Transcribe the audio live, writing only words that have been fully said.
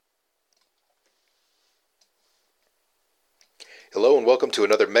Hello and welcome to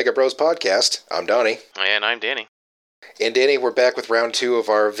another Mega Bros podcast. I'm Donnie. And I'm Danny. And Danny, we're back with round 2 of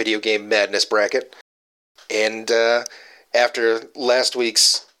our video game madness bracket. And after last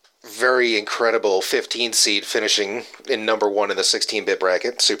week's very incredible 15 seed finishing in number 1 in the 16-bit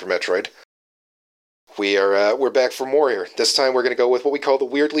bracket, Super Metroid, we're back for more here. This time we're going to go with what we call the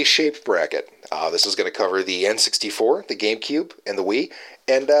weirdly shaped bracket. This is going to cover the N64, the GameCube, and the Wii.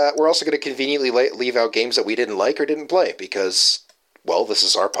 And we're also going to conveniently leave out games that we didn't like or didn't play because, well, this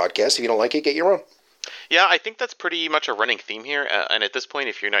is our podcast. If you don't like it, get your own. Yeah, I think that's pretty much a running theme here. And at this point,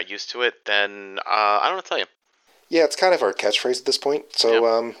 if you're not used to it, then I don't know what to tell you. Yeah, it's kind of our catchphrase at this point.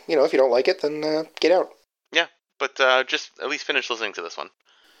 So, yep. If you don't like it, then get out. Yeah, but just at least finish listening to this one.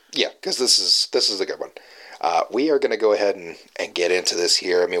 Yeah, because this is a good one. We are going to go ahead and get into this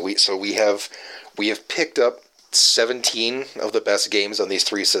here. I mean, we have picked up 17 of the best games on these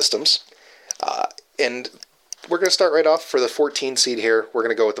 3 systems, and we're going to start right off for the 14 seed here. We're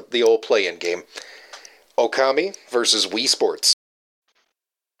going to go with the old play-in game, Okami versus Wii Sports.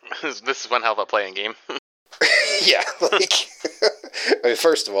 This is one hell of a play-in game. Yeah, like, I mean,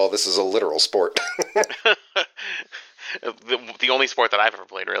 first of all, this is a literal sport. The only sport that I've ever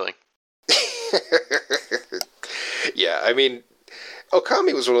played, really. Yeah, I mean,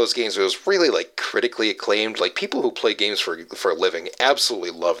 Okami was one of those games that was really, like, critically acclaimed. Like, people who play games for a living absolutely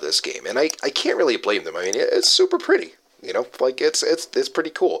love this game, and I can't really blame them. I mean, it's super pretty, like, it's pretty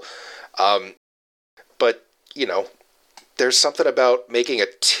cool. But, there's something about making a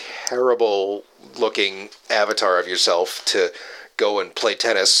terrible-looking avatar of yourself to go and play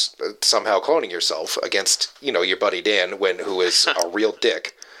tennis, somehow cloning yourself against, your buddy Dan, who is a real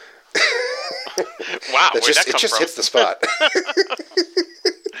dick. Wow, it just hits the spot.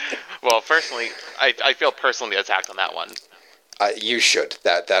 Well, personally, I feel personally attacked on that one. You should.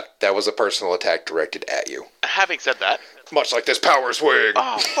 That was a personal attack directed at you. Having said that, much like this power swing.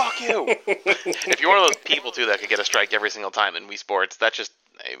 Oh, fuck you! If you're one of those people too that could get a strike every single time in Wii Sports, that's just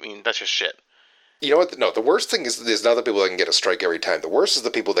shit. You know what? No, the worst thing is not the people that can get a strike every time. The worst is the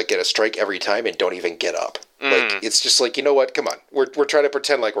people that get a strike every time and don't even get up. Like, it's just like, you know what? Come on. We're trying to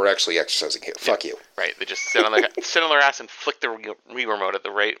pretend like we're actually exercising here. Fuck you. Right. They just sit on their ass and flick the Wii remote at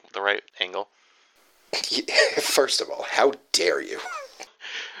the right angle. First of all, how dare you?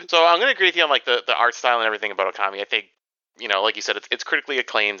 So I'm going to agree with you on like the art style and everything about Okami. I think, like you said, it's critically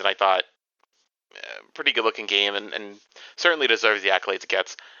acclaimed, and I thought pretty good looking game, and certainly deserves the accolades it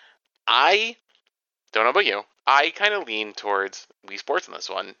gets. I don't know about you. I kind of lean towards Wii Sports in this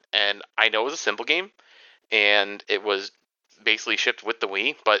one, and I know it was a simple game, and it was basically shipped with the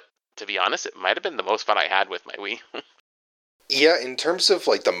Wii, but to be honest, it might have been the most fun I had with my Wii. Yeah, in terms of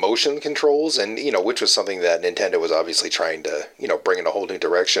like the motion controls, and which was something that Nintendo was obviously trying to bring in a whole new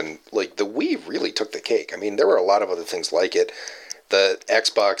direction. Like the Wii really took the cake. I mean, there were a lot of other things like it. The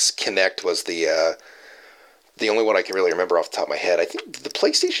Xbox Kinect was the only one I can really remember off the top of my head. I think, did the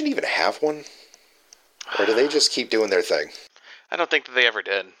PlayStation even have one, or do they just keep doing their thing? I don't think that they ever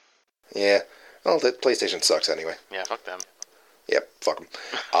did. Yeah, well, the PlayStation sucks anyway. Yeah, fuck them. Yep, fuck them.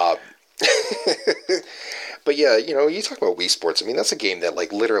 But yeah, you talk about Wii Sports. I mean, that's a game that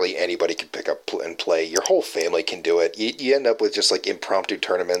like literally anybody can pick up and play. Your whole family can do it. You end up with just like impromptu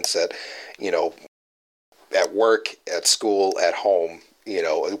tournaments at, at work, at school, at home.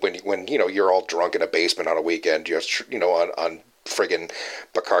 When you're all drunk in a basement on a weekend, just on friggin'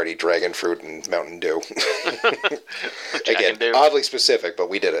 Bacardi, Dragon Fruit, and Mountain Dew. Again, oddly specific, but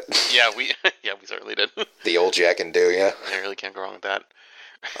we did it. Yeah, we certainly did. The old Jack and Dew, yeah. I really can't go wrong with that.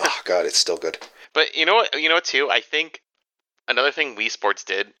 Oh God, it's still good. But you know what too? I think another thing Wii Sports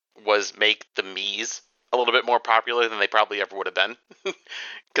did was make the Miis a little bit more popular than they probably ever would have been.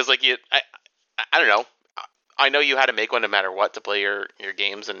 Because like I don't know. I know you had to make one no matter what to play your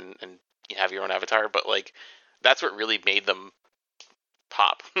games and you have your own avatar, but like that's what really made them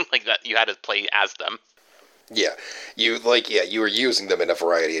pop. Like that you had to play as them. Yeah, you were using them in a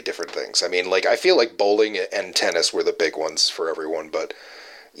variety of different things. I mean, like I feel like bowling and tennis were the big ones for everyone, but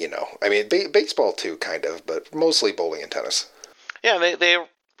I mean, baseball too, kind of, but mostly bowling and tennis. Yeah, they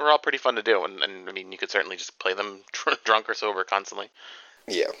were all pretty fun to do, and I mean, you could certainly just play them drunk or sober constantly.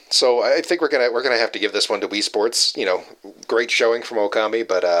 Yeah, so I think we're gonna have to give this one to Wii Sports. Great showing from Okami,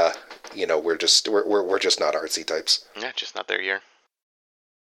 but we're just not artsy types. Yeah, just not their year.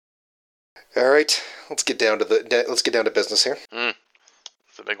 All right, let's get down to business here.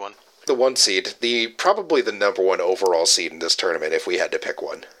 It's a big one. The 1 seed, probably the number 1 overall seed in this tournament, if we had to pick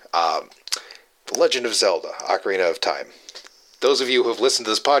one. The Legend of Zelda: Ocarina of Time. Those of you who have listened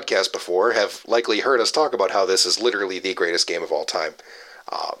to this podcast before have likely heard us talk about how this is literally the greatest game of all time.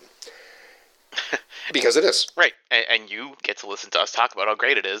 Because it is. Right. And you get to listen to us talk about how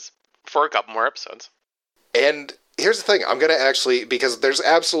great it is for a couple more episodes. And here's the thing. I'm going to actually, because there's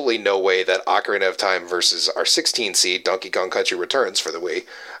absolutely no way that Ocarina of Time versus our 16 seed Donkey Kong Country Returns for the Wii,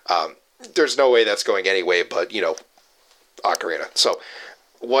 there's no way that's going any way but, Ocarina. So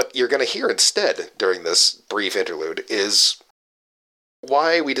what you're going to hear instead during this brief interlude is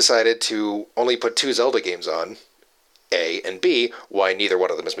why we decided to only put 2 Zelda games on, A, and B, why neither one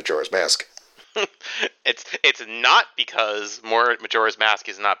of them is Majora's Mask. It's not because more Majora's Mask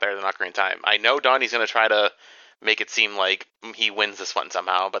is not better than Ocarina of Time. I know Donnie's going to try to make it seem like he wins this one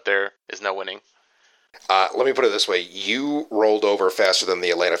somehow, but there is no winning. Let me put it this way. You rolled over faster than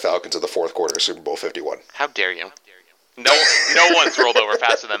the Atlanta Falcons in the fourth quarter of Super Bowl 51. How dare you? No one's rolled over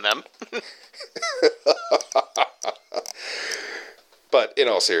faster than them. But in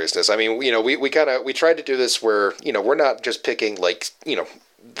all seriousness, I mean, we tried to do this where, we're not just picking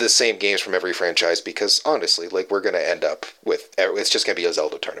the same games from every franchise, because honestly, we're going to end up with, it's just going to be a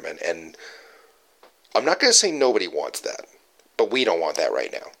Zelda tournament. And I'm not going to say nobody wants that, but we don't want that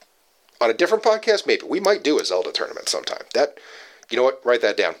right now. On a different podcast, maybe we might do a Zelda tournament sometime. That, you know what? Write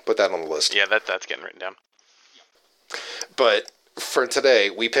that down. Put that on the list. Yeah, that's getting written down. But for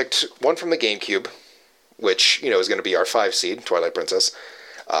today, we picked one from the GameCube, which, is going to be our 5 seed, Twilight Princess.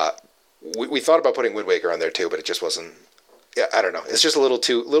 We thought about putting Wind Waker on there too, but it just wasn't. I don't know. It's just a little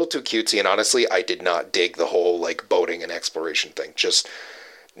too cutesy, and honestly, I did not dig the whole boating and exploration thing. Just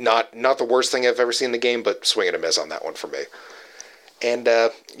not the worst thing I've ever seen in the game, but swing and a miss on that one for me. And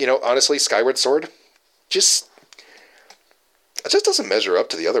honestly, Skyward Sword it just doesn't measure up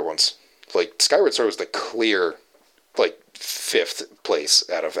to the other ones. Skyward Sword was the clear 5th place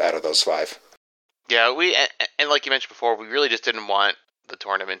out of those 5. Yeah, and like you mentioned before, we really just didn't want the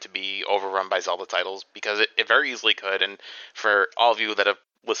tournament to be overrun by Zelda titles, because it very easily could. And for all of you that have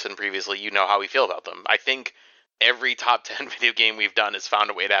listened previously, you know how we feel about them. I think every top 10 video game we've done has found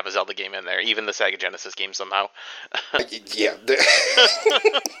a way to have a Zelda game in there, even the Sega Genesis game somehow. Yeah.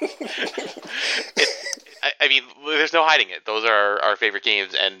 I mean, there's no hiding it. Those are our favorite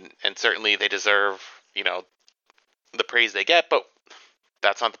games, and certainly they deserve, the praise they get, but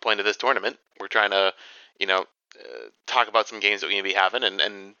that's not the point of this tournament. We're trying to, talk about some games that we may be having,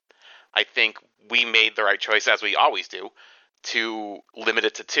 and I think we made the right choice, as we always do, to limit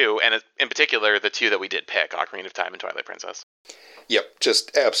it to 2, and in particular, the 2 that we did pick, Ocarina of Time and Twilight Princess. Yep,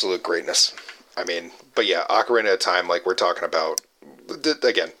 just absolute greatness. I mean, but yeah, Ocarina of Time, we're talking about,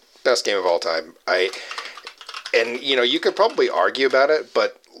 again, best game of all time. You could probably argue about it,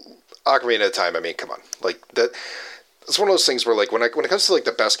 but Ocarina of Time, I mean, come on. It's one of those things where, when it comes to,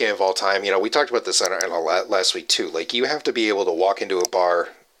 the best game of all time, we talked about this in our last week, too. You have to be able to walk into a bar.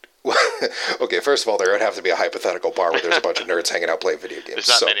 Okay, first of all, there would have to be a hypothetical bar where there's a bunch of nerds hanging out playing video games.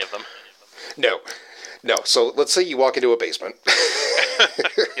 There's not many of them. No. So let's say you walk into a basement.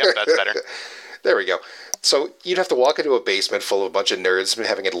 Yep, that's better. There we go. So you'd have to walk into a basement full of a bunch of nerds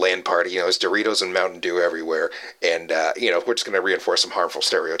having a LAN party. There's Doritos and Mountain Dew everywhere. And, we're just going to reinforce some harmful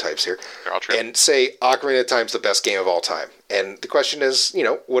stereotypes here. They're all true. And say Ocarina of Time's the best game of all time. And the question is,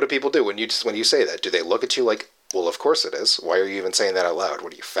 what do people do when you say that? Do they look at you like, well, of course it is. Why are you even saying that out loud?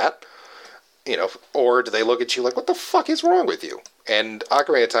 What are you, fat? Or do they look at you like, what the fuck is wrong with you? And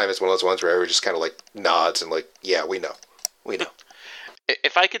Ocarina of Time is one of those ones where everyone just kind of nods and yeah, we know. We know.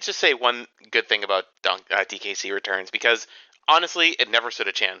 If I could just say one good thing about DKC Returns, because honestly, it never stood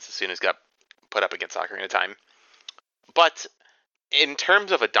a chance as soon as it got put up against Ocarina of Time. But in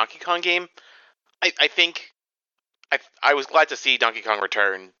terms of a Donkey Kong game, I think I was glad to see Donkey Kong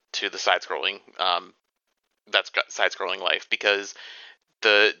return to the side-scrolling. That's got side-scrolling life, because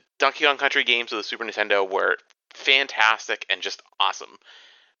the Donkey Kong Country games of the Super Nintendo were fantastic and just awesome.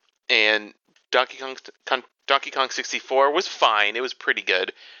 And Donkey Kong 64 was fine. It was pretty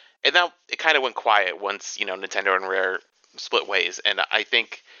good. And now it kind of went quiet once, Nintendo and Rare split ways. And I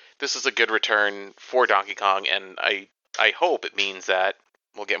think this is a good return for Donkey Kong, and I hope it means that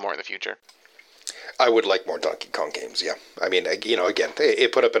we'll get more in the future. I would like more Donkey Kong games, yeah. I mean, again,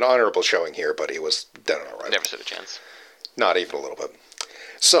 it put up an honorable showing here, but it was done all right. Never stood a chance. Not even a little bit.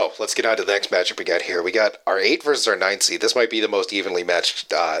 So, let's get on to the next matchup we got here. We got our 8 versus our 9 seed. This might be the most evenly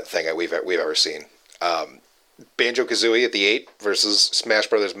matched thing that we've ever seen. Banjo-Kazooie at the 8 versus Smash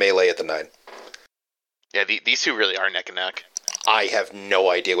Brothers Melee at the 9. Yeah, these two really are neck and neck. I have no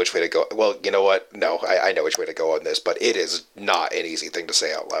idea which way to go. Well, you know what? No, I know which way to go on this, but it is not an easy thing to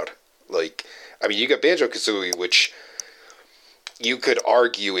say out loud. You got Banjo-Kazooie, which you could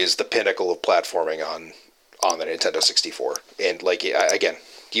argue is the pinnacle of platforming on the Nintendo 64. And, again,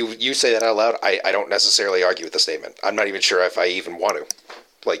 you say that out loud, I don't necessarily argue with the statement. I'm not even sure if I even want to.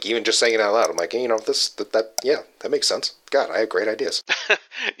 Like, even just saying it out loud, I'm like, that makes sense. God, I have great ideas.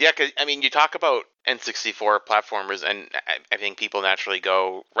 Yeah, because, I mean, you talk about N64 platformers, and I think people naturally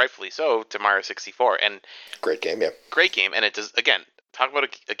go, rightfully so, to Mario 64. And Great game, yeah. great game, and it does, again, talk about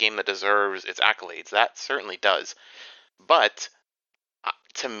a game that deserves its accolades. That certainly does. But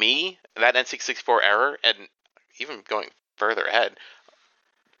to me, that N64 era, and even going further ahead,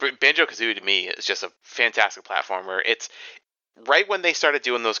 Banjo-Kazooie to me is just a fantastic platformer. It's right when they started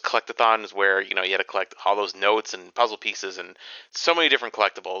doing those collectathons where, you had to collect all those notes and puzzle pieces and so many different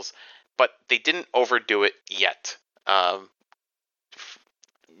collectibles, but they didn't overdo it yet.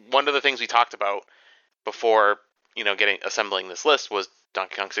 One of the things we talked about before, assembling this list was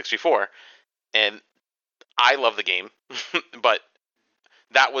Donkey Kong 64, and I love the game, but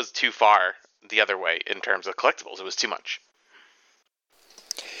that was too far the other way in terms of collectibles. It was too much.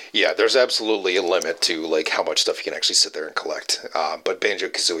 Yeah, there's absolutely a limit to like how much stuff you can actually sit there and collect. But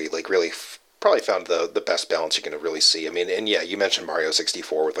Banjo-Kazooie like really probably found the best balance you can really see. I mean, and yeah, you mentioned Mario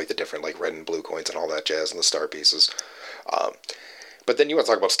 64 with like the different like red and blue coins and all that jazz and the star pieces. But then you want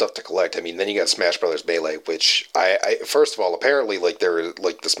to talk about stuff to collect. I mean, then you got Smash Brothers Melee, which I first of all, apparently like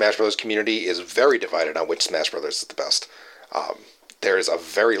the Smash Brothers community is very divided on which Smash Brothers is the best. There is a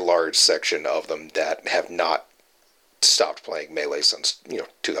very large section of them that have not stopped playing Melee since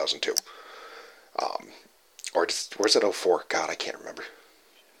 2002, or was it 04? God, I can't remember.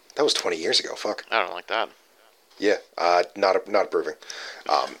 That was 20 years ago. Fuck. I don't like that. Yeah, not approving.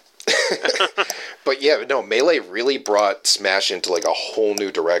 But yeah, no, Melee really brought Smash into like a whole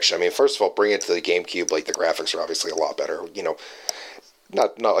new direction. I mean, first of all, bringing it to the GameCube, like the graphics are obviously a lot better.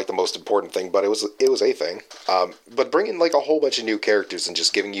 Not like the most important thing, but it was a thing. But bringing like a whole bunch of new characters and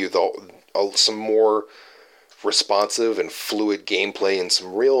just giving you some more responsive and fluid gameplay and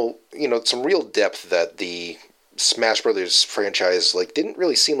some real depth that the Smash Brothers franchise like didn't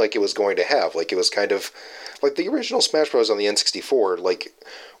really seem like it was going to have. Like it was kind of like the original Smash Bros on the N64, like,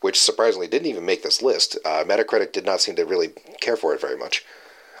 which surprisingly didn't even make this list. Metacritic did not seem to really care for it very much.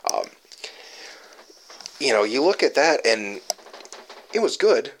 You look at that and it was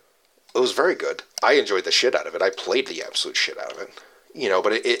good. It was very good. I enjoyed the shit out of it. I played the absolute shit out of it.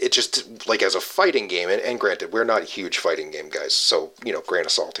 But it just, like, as a fighting game, and granted, we're not huge fighting game guys, so, grain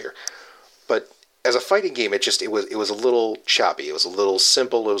of salt here. But as a fighting game, it was a little choppy. It was a little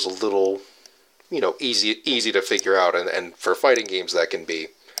simple. It was a little, easy to figure out. And for fighting games,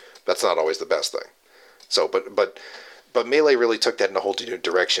 that's not always the best thing. So, but Melee really took that in a whole new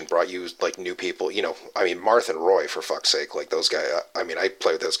direction, brought you, like, new people. I mean, Marth and Roy, for fuck's sake. Like, those guys, I mean, I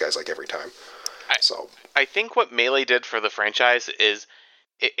play with those guys, like, every time. I think what Melee did for the franchise is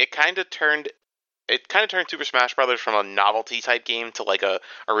it kind of turned Super Smash Brothers from a novelty type game to like a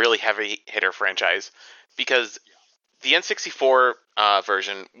really heavy hitter franchise, because the N64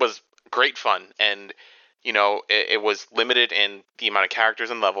 version was great fun, and it was limited in the amount of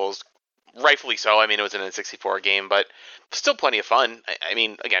characters and levels, rightfully so. I mean, it was an N64 game, but still plenty of fun. I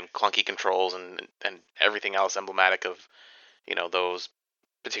mean, again, clunky controls and everything else emblematic of those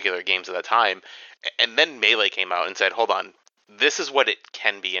particular games at that time. And then Melee came out and said, hold on, this is what it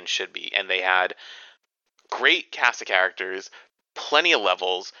can be and should be. And they had great cast of characters, plenty of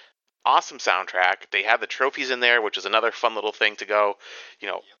levels, awesome soundtrack. They had the trophies in there, which is another fun little thing to go.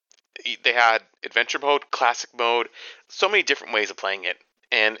 They had adventure mode, classic mode, so many different ways of playing it.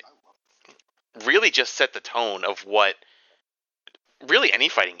 And really just set the tone of what really any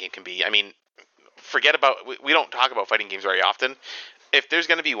fighting game can be. I mean, forget about, we don't talk about fighting games very often. If there's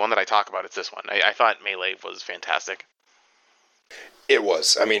going to be one that I talk about, it's this one. I thought Melee was fantastic. It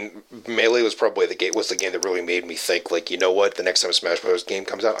was. I mean, Melee was probably the game that really made me think, like, you know what? The next time a Smash Bros. Game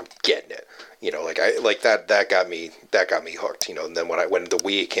comes out, I'm getting it. That got me hooked. And then when the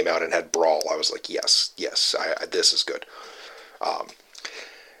Wii came out and had Brawl, I was like, yes, this is good.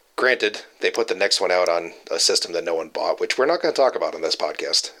 Granted, they put the next one out on a system that no one bought, which we're not going to talk about on this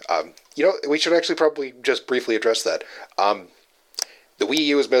podcast. We should actually probably just briefly address that. The Wii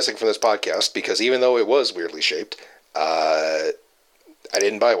U is missing from this podcast because even though it was weirdly shaped, I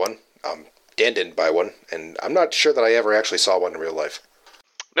didn't buy one. Dan didn't buy one, and I'm not sure that I ever actually saw one in real life.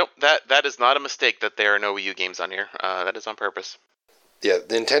 Nope, that is not a mistake that there are no Wii U games on here. That is on purpose. Yeah,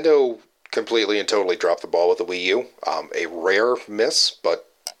 Nintendo completely and totally dropped the ball with the Wii U. A rare miss, but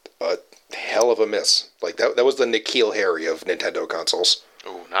a hell of a miss. Like, that was the Nikhil Harry of Nintendo consoles.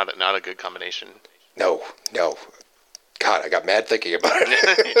 Ooh, not a good combination. No. God, I got mad thinking about it.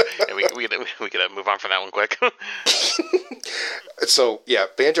 Yeah, we could move on from that one quick. So, yeah,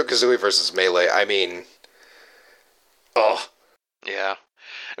 Banjo-Kazooie versus Melee, I mean... Oh. Yeah.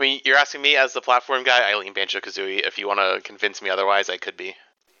 I mean, you're asking me as the platform guy, I lean Banjo-Kazooie. If you want to convince me otherwise, I could be.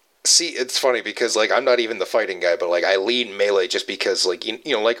 See, it's funny because, like, I'm not even the fighting guy, but, like, I lean Melee just because, like, you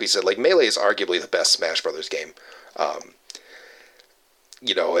know, like we said, like, Melee is arguably the best Smash Brothers game.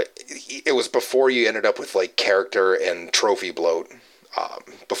 You know, it was before you ended up with, like, character and trophy bloat.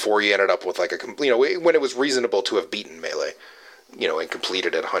 Before you ended up with, like, you know, when it was reasonable to have beaten Melee, you know, and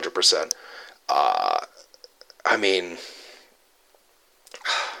completed it 100%. I mean,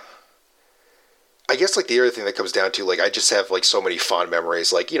 I guess, like, the other thing that comes down to, like, I just have, like, so many fond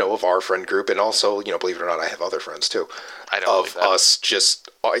memories, like, you know, of our friend group, and also, you know, believe it or not, I have other friends, too. I don't Of us just,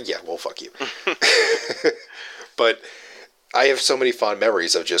 yeah, well, fuck you. But I have so many fond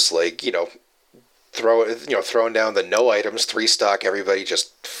memories of just, like, you know, throwing down the no items, 3-stock, everybody,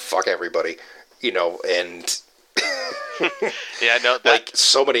 just fuck everybody, you know, and... Yeah, no, that... like,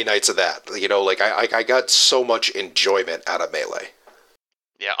 so many nights of that, you know, like, I got so much enjoyment out of Melee.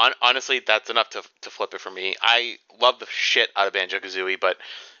 Yeah, honestly, that's enough to flip it for me. I love the shit out of Banjo-Kazooie, but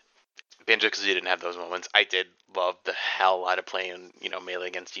Banjo-Kazooie didn't have those moments. I did love the hell out of playing, you know, Melee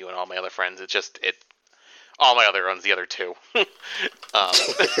against you and all my other friends. It's just, all my other runs, the other two.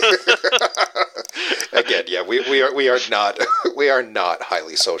 Again, yeah, we are not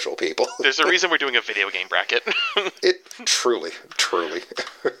highly social people. There's a reason we're doing a video game bracket. It truly.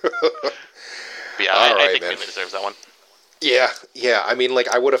 But yeah, I think Melee deserves that one. Yeah. I mean, like,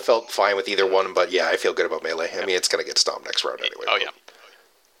 I would have felt fine with either one, but yeah, I feel good about Melee. I mean, it's gonna get stomped next round anyway. Oh yeah.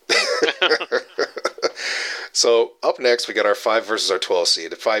 So up next, we got our 5 versus our 12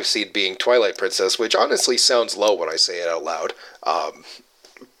 seed. The 5 seed being Twilight Princess, which honestly sounds low when I say it out loud.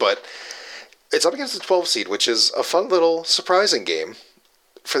 But it's up against the 12 seed, which is a fun little surprising game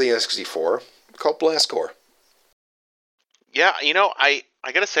for the N64 called Blast Corps. Yeah, you know, I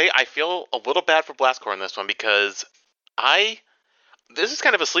gotta say, I feel a little bad for Blast Corps in this one because this is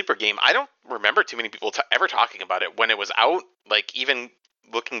kind of a sleeper game. I don't remember too many people ever talking about it when it was out. Like, even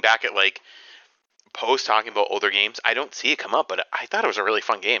looking back at, like, posts talking about older games, I don't see it come up, but I thought it was a really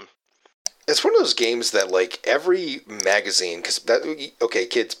fun game. It's one of those games that, like, every magazine, okay,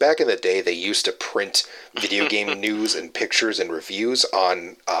 kids, back in the day, they used to print video game news and pictures and reviews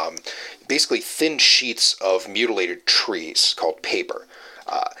on basically thin sheets of mutilated trees called paper.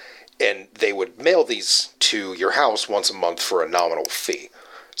 And they would mail these to your house once a month for a nominal fee.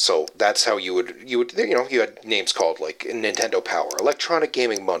 So that's how you would, you know, you had names called, like, Nintendo Power, Electronic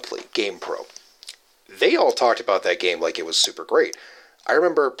Gaming Monthly, Game Pro. They all talked about that game like it was super great. I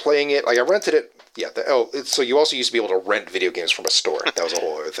remember playing it, like, I rented it. Yeah, so you also used to be able to rent video games from a store. That was a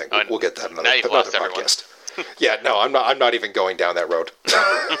whole other thing. We'll get that another podcast. Yeah, no, I'm not even going down that road.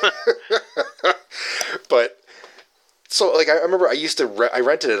 But so, like, I remember I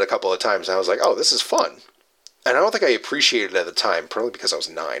rented it a couple of times, and I was like, oh, this is fun. And I don't think I appreciated it at the time, probably because I was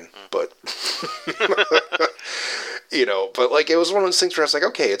 9, but... You know, but, like, it was one of those things where I was like,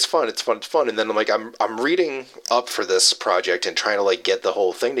 okay, it's fun. And then I'm like, I'm reading up for this project and trying to, like, get the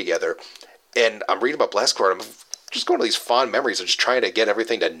whole thing together. And I'm reading about Blast Corps, and I'm just going to these fond memories of just trying to get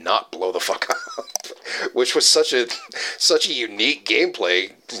everything to not blow the fuck up. Which was such a unique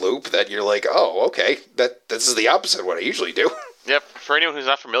gameplay loop that you're like, oh, okay, this is the opposite of what I usually do. Yep. For anyone who's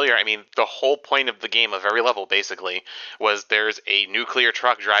not familiar, I mean, the whole point of the game, of every level, basically, was there's a nuclear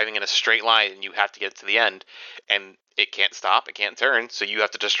truck driving in a straight line, and you have to get to the end, and it can't stop, it can't turn, so you have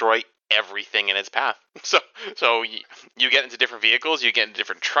to destroy everything in its path. So you get into different vehicles, you get into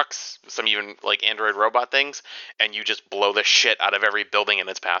different trucks, some even, like, android robot things, and you just blow the shit out of every building in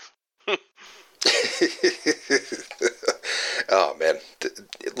its path. Oh man,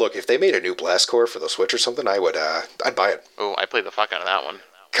 look, if they made a new Blast Corps for the Switch or something, I'd buy it. Oh, I played the fuck out of that one.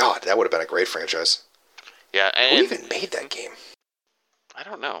 God, that would have been a great franchise. Yeah, and who even made that game? I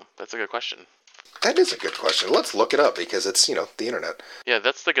don't know. That's a good question. That is a good question. Let's look it up because it's, you know, the internet. Yeah,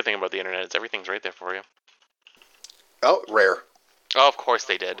 that's the good thing about the internet. It's everything's right there for you. Oh, Rare. Oh, of course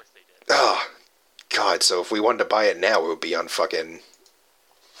they did. Oh, God. So if we wanted to buy it now, it would be on fucking...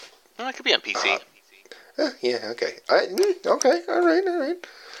 Well, it could be on PC. Yeah, okay. Okay, all right.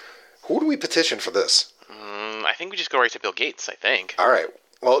 Who do we petition for this? I think we just go right to Bill Gates, I think. All right.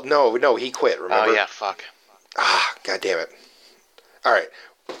 Well, no, he quit, remember? Oh, yeah, fuck. God damn it. All right.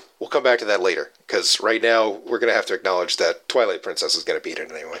 We'll come back to that later, because right now we're going to have to acknowledge that Twilight Princess is going to beat it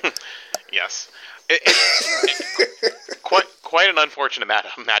anyway. Yes. It's quite an unfortunate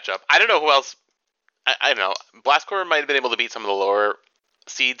matchup. I don't know who else... I don't know. Blast Corps might have been able to beat some of the lower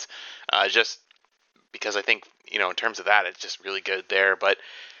seeds, just because I think, you know, in terms of that, it's just really good there, but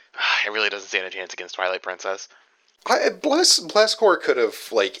it really doesn't stand a chance against Twilight Princess. Blast Corps could have,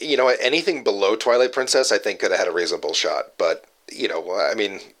 like, you know, anything below Twilight Princess I think could have had a reasonable shot, but, you know, I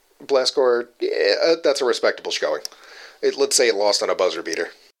mean, Blast Corps, yeah, that's a respectable showing. Let's say it lost on a buzzer beater.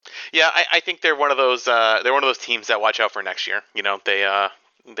 Yeah, I think they're one of those teams that watch out for next year. You know,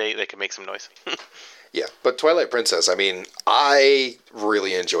 they can make some noise. Yeah, but Twilight Princess, I mean, I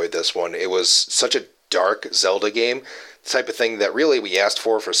really enjoyed this one. It was such a dark Zelda game, the type of thing that really we asked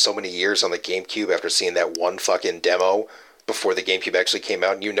for so many years on the GameCube after seeing that one fucking demo before the GameCube actually came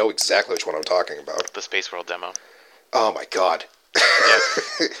out, and you know exactly which one I'm talking about. The Space World demo. Oh my god.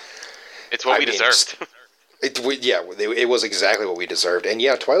 Yeah. It's what we deserved. It was exactly what we deserved. And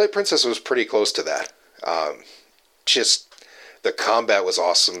yeah, Twilight Princess was pretty close to that. Just the combat was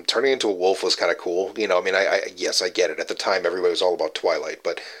awesome. Turning into a wolf was kind of cool. You know, I mean, yes, I get it. At the time, everybody was all about Twilight,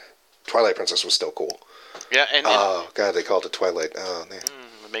 but Twilight Princess was still cool. Yeah, oh god, they called it Twilight. Oh man,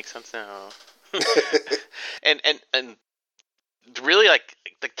 it makes sense now. and really, like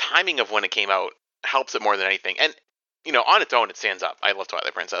the timing of when it came out helps it more than anything. And you know, on its own, it stands up. I love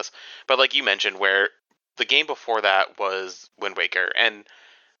Twilight Princess, but like you mentioned, where the game before that was Wind Waker, and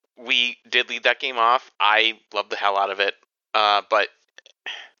we did lead that game off. I loved the hell out of it. But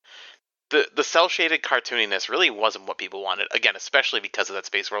the cell shaded cartooniness really wasn't what people wanted. Again, especially because of that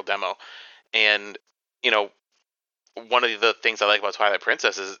Space World demo. And you know, one of the things I like about Twilight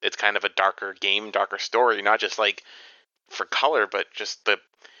Princess is it's kind of a darker game, darker story, not just like for color, but just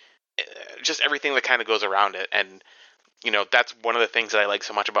everything that kind of goes around it. And you know, that's one of the things that I like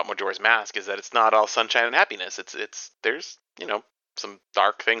so much about Majora's Mask is that it's not all sunshine and happiness. It's there's, you know, some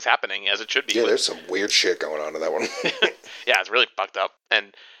dark things happening, as it should be. Yeah, there's some weird shit going on in that one. Yeah, it's really fucked up.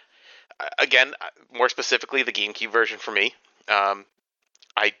 And again, more specifically, the GameCube version for me.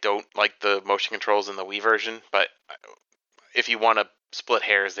 I don't like the motion controls in the Wii version, but if you want to split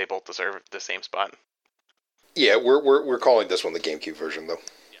hairs, they both deserve the same spot. Yeah, we're calling this one the GameCube version, though.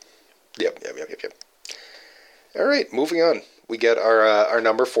 Yep. All right, moving on. We get our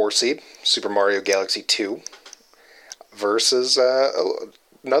number 4 seed, Super Mario Galaxy 2, versus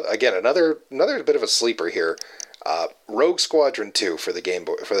another bit of a sleeper here, Rogue Squadron 2 for the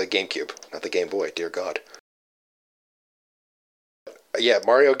GameCube, not the Game Boy. Dear God. Yeah,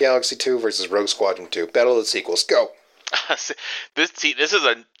 Mario Galaxy 2 versus Rogue Squadron 2. Battle of the sequels. Go. This is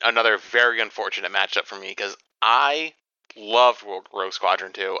another very unfortunate matchup for me because I loved Rogue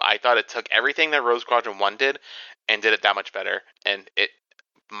Squadron 2. I thought it took everything that Rogue Squadron 1 did and did it that much better. And it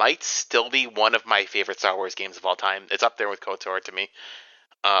might still be one of my favorite Star Wars games of all time. It's up there with KOTOR to me.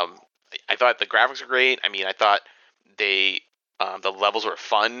 I thought the graphics were great. I mean, I thought the levels were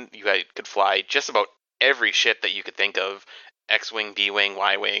fun. You could fly just about every ship that you could think of. X-Wing, B-Wing,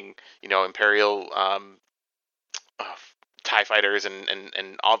 Y-Wing, you know, Imperial TIE fighters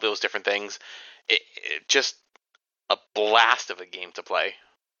and all those different things. It just a blast of a game to play.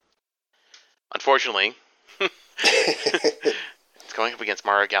 Unfortunately, it's going up against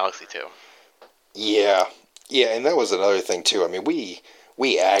Mario Galaxy 2. Yeah, and that was another thing too. I mean, we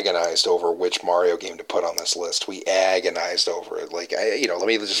agonized over which Mario game to put on this list. We agonized over it. Like, let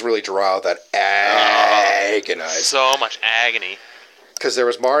me just really draw out that agonize. So much agony. Because there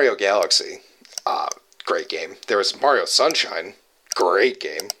was Mario Galaxy, great game. There was Mario Sunshine, great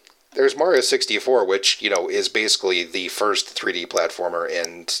game. There's Mario 64, which, is basically the first 3D platformer,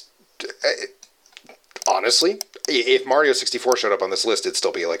 and honestly, if Mario 64 showed up on this list, it'd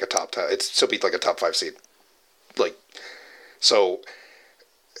still be like a top 5 seed. Like, so,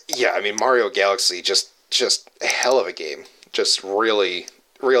 yeah, I mean, Mario Galaxy, just a hell of a game. Just really,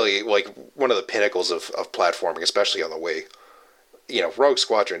 really, like, one of the pinnacles of platforming, especially on the Wii. Rogue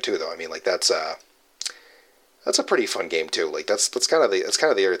Squadron 2, though, I mean, like, that's a pretty fun game too. Like that's kind of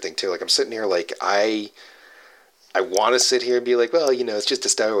the other thing too. Like I'm sitting here like I want to sit here and be like, well, it's just a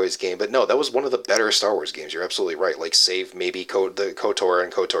Star Wars game, but no, that was one of the better Star Wars games. You're absolutely right. Like save maybe the KOTOR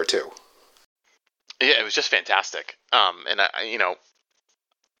and KOTOR 2. Yeah, it was just fantastic. And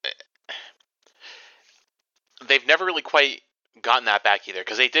they've never really quite gotten that back either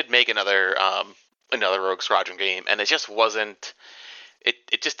because they did make another Rogue Squadron game, and it just wasn't.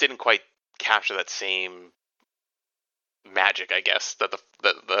 It just didn't quite capture that same magic, I guess, that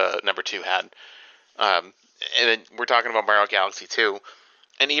the number 2 had. And then we're talking about Mario Galaxy 2,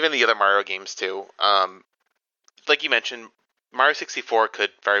 and even the other Mario games too. Like you mentioned, Mario 64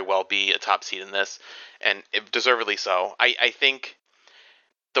 could very well be a top seed in this, and deservedly so. I think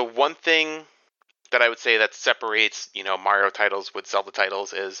the one thing that I would say that separates, Mario titles with Zelda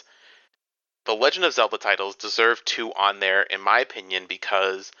titles is the Legend of Zelda titles deserve 2 on there, in my opinion,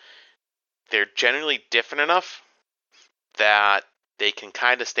 because they're generally different enough that they can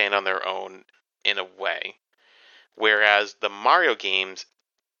kind of stand on their own in a way. Whereas the Mario games,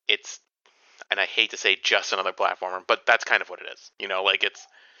 it's, and I hate to say just another platformer, but that's kind of what it is. Like it's,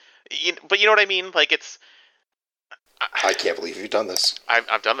 but you know what I mean? Like it's, I can't believe you've done this.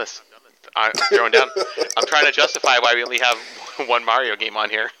 I've done this. I'm throwing down. I'm trying to justify why we only have one Mario game on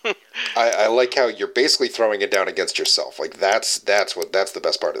here. I like how you're basically throwing it down against yourself. Like that's the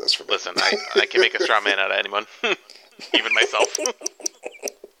best part of this for me. Listen, I can make a straw man out of anyone, even myself.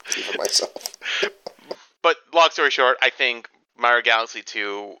 Even myself. But long story short, I think Mario Galaxy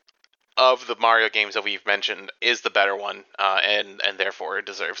 2, of the Mario games that we've mentioned, is the better one, and therefore it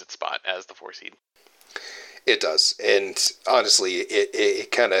deserves its spot as the 4 seed. It does, and honestly,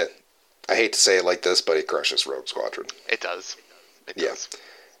 it kind of, I hate to say it like this, but it crushes Rogue Squadron. It does. It does.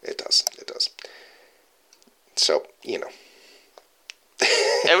 Yeah, it does. It does. So, you know.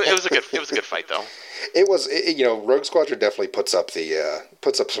 it was a good fight, though. It was, you know, Rogue Squadron definitely puts up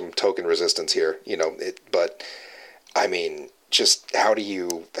some token resistance here, you know. But I mean, just how do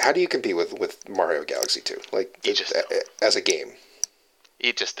you compete with Mario Galaxy 2? Like, as a game,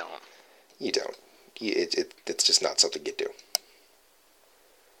 you just don't. You don't. It's just not something you do.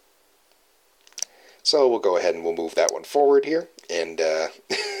 So we'll go ahead and we'll move that one forward here, and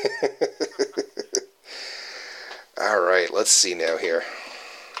all right, let's see now here.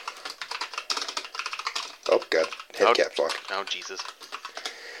 Oh God, caps lock. Oh Jesus!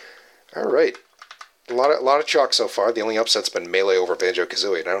 All right, a lot of chalk so far. The only upset's been Melee over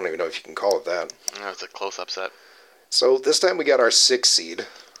Banjo-Kazooie, and I don't even know if you can call it that. No, it's a close upset. So this time we got our 6th seed,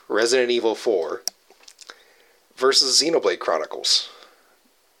 Resident Evil 4, versus Xenoblade Chronicles.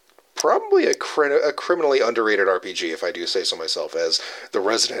 Probably a criminally underrated RPG, if I do say so myself, as the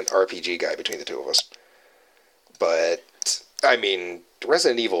resident RPG guy between the two of us. But I mean,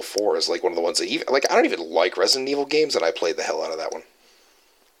 Resident Evil 4 is like one of the ones that I don't even like Resident Evil games, and I played the hell out of that one.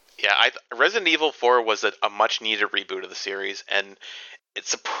 Yeah, Resident Evil 4 was a much needed reboot of the series, and it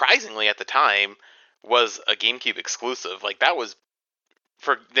surprisingly at the time was a GameCube exclusive. Like, that was,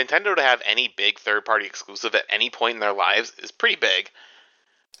 for Nintendo to have any big third party exclusive at any point in their lives is pretty big.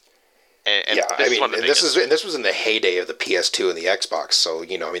 And yeah, this was in the heyday of the PS2 and the Xbox. So,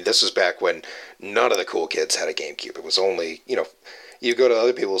 you know, I mean, this was back when none of the cool kids had a GameCube. It was only, you know, you go to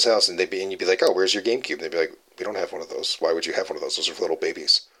other people's house and you'd be like, "Oh, where's your GameCube?" And they'd be like, "We don't have one of those. Why would you have one of those? Those are for little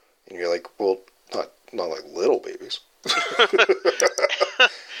babies." And you're like, "Well, not like little babies."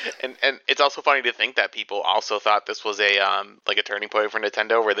 And it's also funny to think that people also thought this was a like a turning point for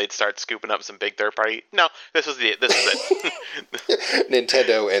Nintendo, where they'd start scooping up some big third party. No, this was it.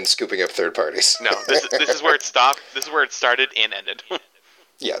 Nintendo and scooping up third parties. No, this is where it stopped. This is where it started and ended.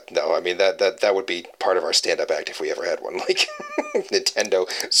 Yeah, no, I mean that would be part of our stand-up act if we ever had one. Like Nintendo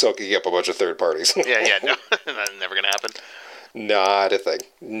soaking up a bunch of third parties. Yeah, no, that's never gonna happen. Not a thing.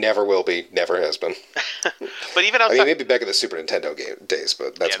 Never will be. Never has been. But even outside, I mean, maybe back in the Super Nintendo days,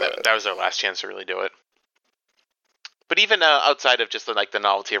 but that's about it. That was their last chance to really do it. But even outside of just the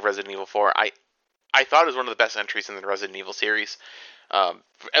novelty of Resident Evil 4, I thought it was one of the best entries in the Resident Evil series.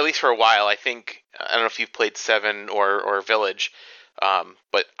 At least for a while. I think, I don't know if you've played 7 or Village,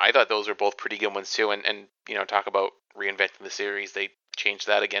 but I thought those were both pretty good ones too. And you know, talk about reinventing the series, they changed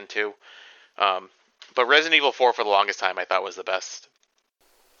that again too. But Resident Evil 4 for the longest time I thought was the best.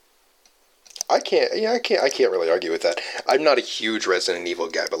 I can't really argue with that. I'm not a huge Resident Evil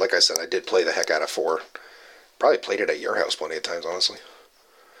guy, but like I said, I did play the heck out of 4. Probably played it at your house plenty of times, honestly.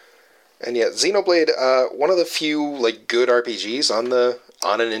 And yeah, Xenoblade, one of the few like good RPGs on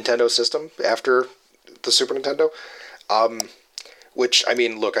a Nintendo system after the Super Nintendo. Which, I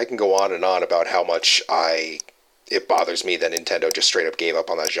mean, look, I can go on and on about how much it bothers me that Nintendo just straight up gave up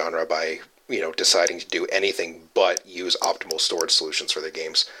on that genre by, you know, deciding to do anything but use optimal storage solutions for their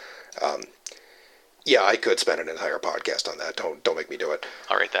games. Yeah, I could spend an entire podcast on that. Don't make me do it.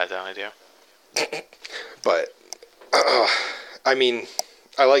 I'll write that down, I do. But, I mean,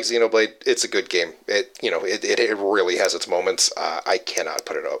 I like Xenoblade. It's a good game. It really has its moments. I cannot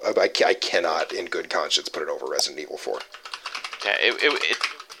put it over. I cannot, in good conscience, put it over Resident Evil 4. Yeah,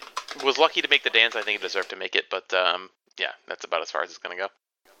 it was lucky to make the dance. I think it deserved to make it, but yeah, that's about as far as it's gonna go.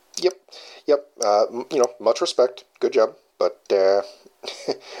 Yep. You know, much respect. Good job, but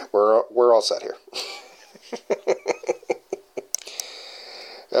we're all set here.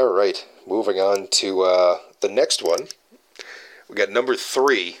 All right, moving on to the next one. We got number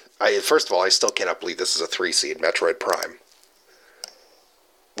 3. First of all, I still cannot believe this is a 3 seed, Metroid Prime.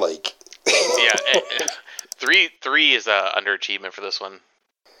 Like, yeah, 3 is underachievement for this one.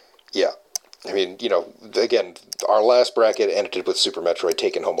 Yeah, I mean, you know, again, our last bracket ended with Super Metroid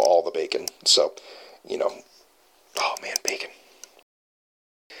taking home all the bacon. So, you know, oh man, bacon.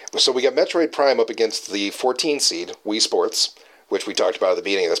 So we got Metroid Prime up against the 14 seed Wii Sports, which we talked about at the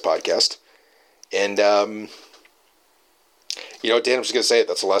beginning of this podcast, and You know, Dan, I'm just going to say it.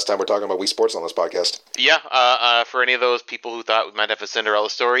 That's the last time we're talking about Wii Sports on this podcast. Yeah, for any of those people who thought we might have a Cinderella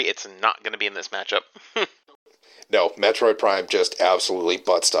story, it's not going to be in this matchup. No, Metroid Prime just absolutely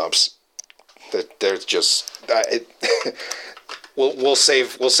butt stomps. There's just we'll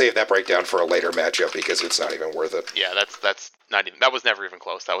save that breakdown for a later matchup because it's not even worth it. Yeah, that's not even, that was never even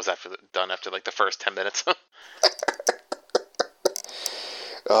close. That was done after like the first 10 minutes.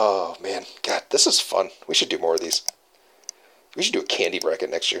 Oh man, God, this is fun. We should do more of these. We should do a candy bracket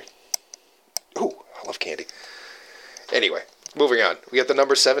next year. Ooh, I love candy. Anyway, moving on. We got the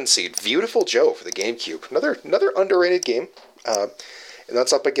number 7 seed, Beautiful Joe for the GameCube. Another underrated game. And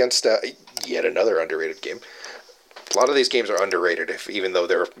that's up against yet another underrated game. A lot of these games are underrated, even though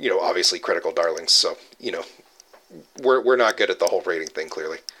they're, obviously critical darlings. So, we're not good at the whole rating thing,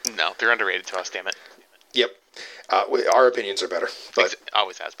 clearly. No, they're underrated to us, damn it. Yep. Our opinions are better. But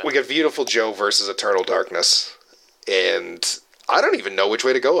always has been. We got Beautiful Joe versus Eternal Darkness. And I don't even know which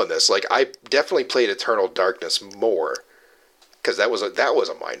way to go on this. Like, I definitely played Eternal Darkness more. Because that was a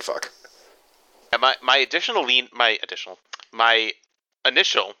mindfuck. My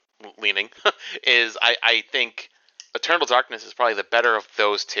initial leaning is I think Eternal Darkness is probably the better of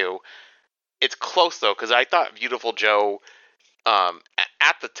those two. It's close though, because I thought Beautiful Joe,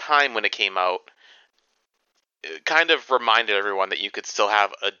 at the time when it came out, it kind of reminded everyone that you could still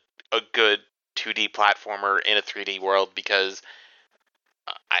have a good 2D platformer in a 3D world, because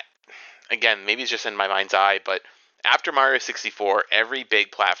again, maybe it's just in my mind's eye, but after Mario 64, every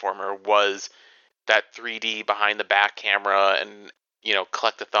big platformer was that 3D behind the back camera and,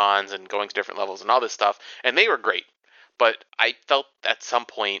 collectathons and going to different levels and all this stuff, and they were great. But I felt at some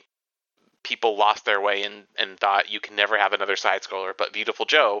point people lost their way and thought you can never have another side scroller. But Beautiful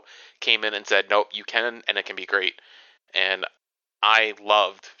Joe came in and said, nope, you can, and it can be great. And I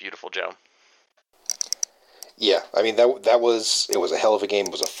loved Beautiful Joe. Yeah, I mean it was a hell of a game.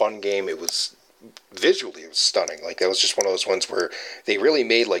 It was a fun game. It was visually, it was stunning. Like, that was just one of those ones where they really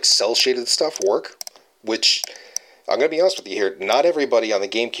made like cell shaded stuff work, which I'm gonna be honest with you here, not everybody on the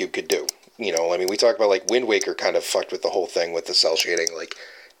GameCube could do. I mean, we talk about like Wind Waker kind of fucked with the whole thing with the cell shading, like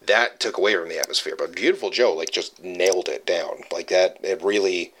that took away from the atmosphere. But Beautiful Joe like just nailed it down. Like that, it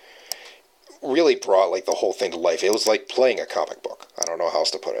really brought like the whole thing to life. It was like playing a comic book. I don't know how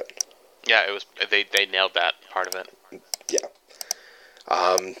else to put it. Yeah, it was. They nailed that part of it. Yeah.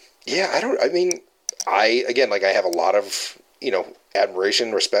 Yeah, I have a lot of,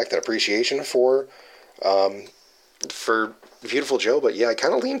 admiration, respect, and appreciation for Beautiful Joe, but yeah, I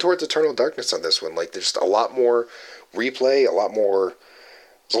kind of lean towards Eternal Darkness on this one. Like, there's a lot more replay,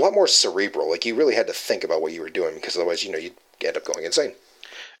 it's a lot more cerebral. Like, you really had to think about what you were doing, because otherwise, you'd end up going insane.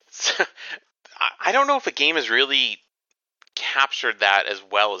 I don't know if a game has really captured that as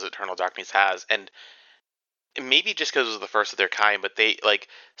well as Eternal Darkness has, and maybe just because it was the first of their kind, but they, like,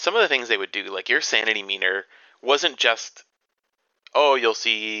 some of the things they would do, like your sanity meter wasn't just, oh, you'll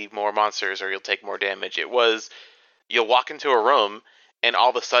see more monsters or you'll take more damage. It was, you'll walk into a room and all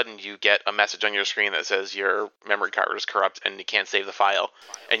of a sudden you get a message on your screen that says your memory card is corrupt and you can't save the file.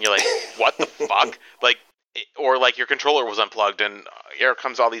 And you're like, what the fuck? Like, or like your controller was unplugged and here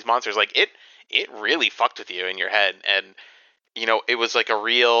comes all these monsters. Like, it really fucked with you in your head. And, it was like a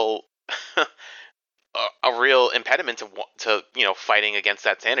real... a real impediment to fighting against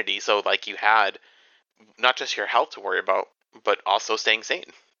that sanity. So like you had not just your health to worry about, but also staying sane.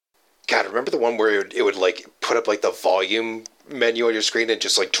 God, remember the one where it would like put up like the volume menu on your screen and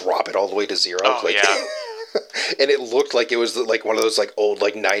just like drop it all the way to 0? Oh, like, yeah. And it looked like it was like one of those like old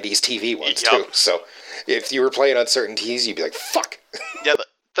like 90s TV ones too. So if you were playing on certain Ts, you'd be like, fuck. Yeah,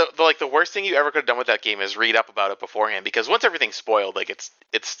 the worst thing you ever could have done with that game is read up about it beforehand, because once everything's spoiled, like it's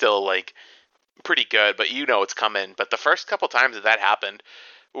still like pretty good, but it's coming. But the first couple times that happened,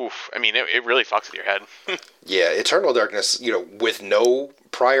 oof, I mean, it really fucks with your head. Yeah, Eternal Darkness, with no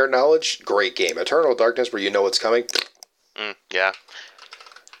prior knowledge, great game. Eternal Darkness, where it's coming. Yeah.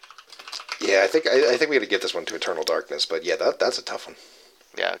 Yeah, I think we got to give this one to Eternal Darkness, but yeah, that's a tough one.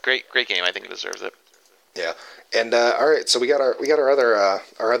 Yeah, great game. I think it deserves it. Yeah, and all right, so we got our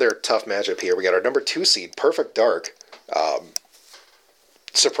other tough matchup here. We got our number 2 seed, Perfect Dark.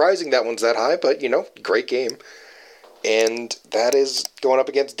 Surprising that one's that high, but great game. And that is going up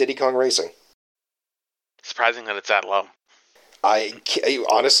against Diddy Kong Racing. Surprising that it's that low. I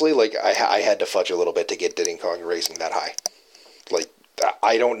honestly, like, I had to fudge a little bit to get Diddy Kong Racing that high. Like,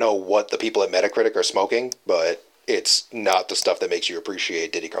 I don't know what the people at Metacritic are smoking, but it's not the stuff that makes you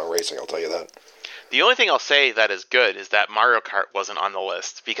appreciate Diddy Kong Racing, I'll tell you that. The only thing I'll say that is good is that Mario Kart wasn't on the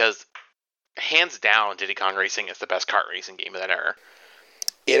list, because hands down Diddy Kong Racing is the best kart racing game of that era.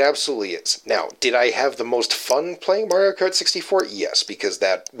 It absolutely is. Now, did I have the most fun playing Mario Kart 64? Yes, because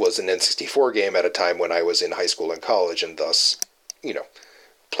that was an N64 game at a time when I was in high school and college, and thus, you know,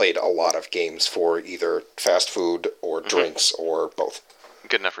 played a lot of games for either fast food or drinks or both.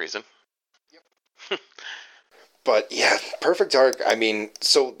 Good enough reason. But yeah, Perfect Dark, I mean,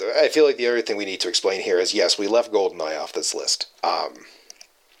 so I feel like the other thing we need to explain here is, yes, we left GoldenEye off this list.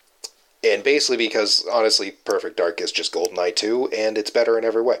 And basically because, honestly, Perfect Dark is just GoldenEye 2, and it's better in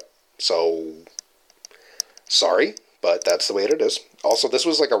every way. So, sorry, but that's the way it is. Also, this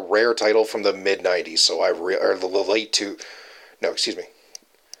was like a rare title from the mid-90s, so or the late excuse me.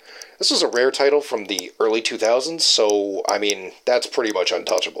 This was a rare title from the early 2000s, so, I mean, that's pretty much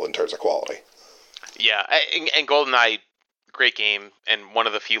untouchable in terms of quality. Yeah, and GoldenEye, great game, and one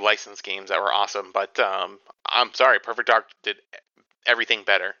of the few licensed games that were awesome, but I'm sorry, Perfect Dark did everything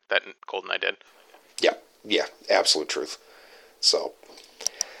better that GoldenEye did. Yeah, absolute truth. So,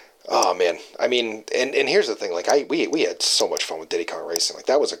 oh man, I mean, and here's the thing, like we had so much fun with Diddy Kong Racing. Like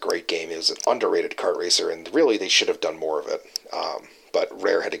that was a great game. It was an underrated kart racer, and really they should have done more of it. But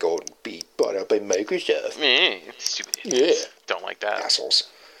Rare had to go and be bought up by Microsoft. Stupid idiots. Yeah, don't like that. Assholes.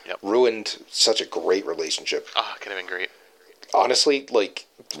 Yep. Ruined such a great relationship. Oh, could have been great. Honestly, like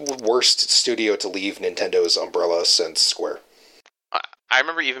worst studio to leave Nintendo's umbrella since Square. I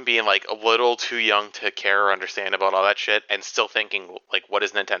remember even being like a little too young to care or understand about all that shit, and still thinking like, what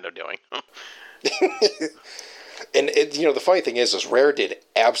is Nintendo doing? And the funny thing is Rare did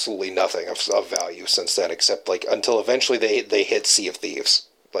absolutely nothing of value since then, except like until eventually they hit Sea of Thieves,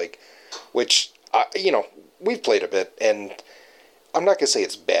 like, which we've played a bit, and I'm not gonna say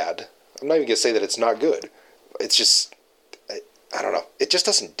it's bad. I'm not even gonna say that it's not good. It's just I don't know. It just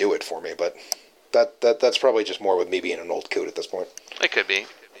doesn't do it for me, but. That's probably just more with me being an old coot at this point. It could be.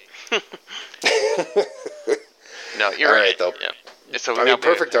 No, you're right though. Yeah. So I mean,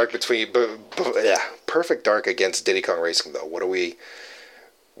 Perfect Dark Perfect Dark against Diddy Kong Racing though. Where are we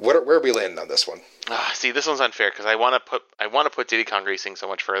landing on this one? See, this one's unfair because I want to put Diddy Kong Racing so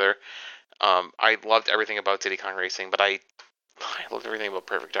much further. I loved everything about Diddy Kong Racing, but I loved everything about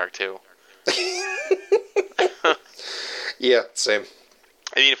Perfect Dark too. Yeah, same.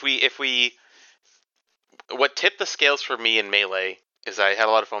 I mean, if we what tipped the scales for me in Melee is I had a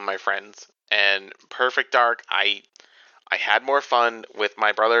lot of fun with my friends, and Perfect Dark, I had more fun with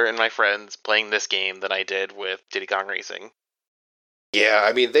my brother and my friends playing this game than I did with Diddy Kong Racing. Yeah,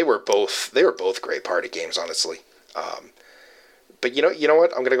 I mean they were both great party games, honestly. But you know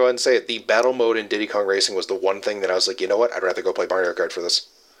what? I'm gonna go ahead and say it. The battle mode in Diddy Kong Racing was the one thing that I was like, you know what? I'd rather go play Mario Kart for this.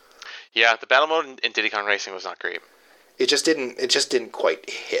 Yeah, the battle mode in Diddy Kong Racing was not great. It just didn't quite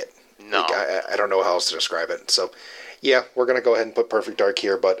hit. No. Like, I don't know how else to describe it. So, yeah, we're going to go ahead and put Perfect Dark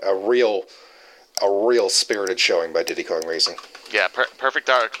here, but a real spirited showing by Diddy Kong Racing. Yeah, Perfect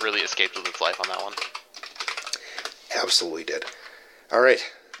Dark really escaped with its life on that one. Absolutely did. All right.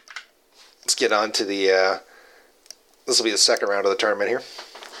 Let's get on to the... this will be the second round of the tournament here.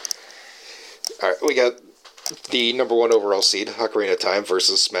 All right, we got the number 1 overall seed, Ocarina of Time,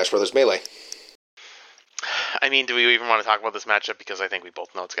 versus Smash Brothers Melee. I mean, do we even want to talk about this matchup? Because I think we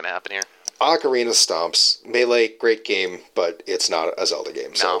both know what's going to happen here. Ocarina stomps. Melee, great game, but it's not a Zelda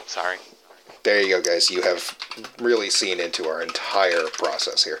game. No, sorry. There you go, guys. You have really seen into our entire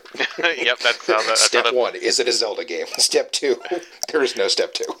process here. Yep, that's how the... Step 1, is it a Zelda game? Step 2, there is no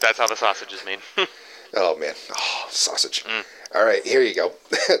step 2. That's how the sausage is made. Oh, man. Oh, sausage. All right, here you go.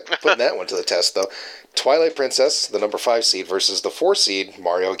 Putting that one to the test, though. Twilight Princess, the number 5 seed, versus the 4 seed,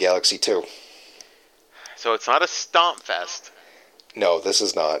 Mario Galaxy 2. So it's not a stomp fest. No, this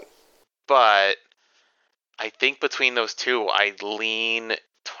is not. But I think between those two, I lean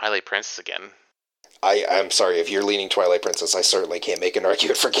Twilight Princess again. I'm sorry, if you're leaning Twilight Princess, I certainly can't make an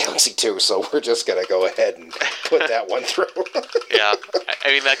argument for Galaxy 2, so we're just going to go ahead and put that one through. Yeah, I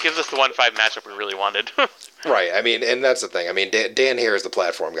mean, that gives us the 1-5 matchup we really wanted. Right, I mean, and that's the thing. I mean, Dan here is the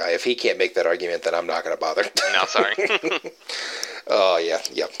platform guy. If he can't make that argument, then I'm not going to bother. No, sorry. Oh,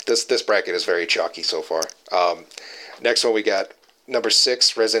 yeah. This bracket is very chalky so far. Next one we got number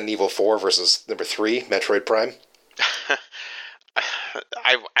 6, Resident Evil 4 versus number 3, Metroid Prime.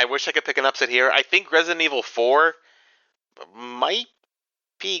 I wish I could pick an upset here. I think Resident Evil 4 might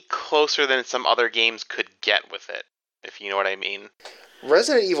be closer than some other games could get with it, if you know what I mean.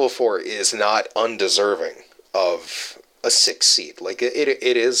 Resident Evil 4 is not undeserving of a 6 seed. Like, it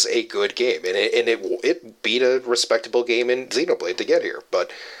is a good game, and it beat a respectable game in Xenoblade to get here,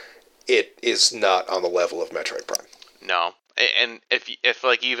 but it is not on the level of Metroid Prime. No, and if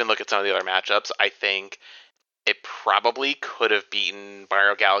like you even look at some of the other matchups, I think it probably could have beaten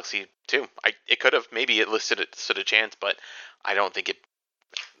Mario Galaxy 2. It could have. Maybe it stood a chance, but I don't think it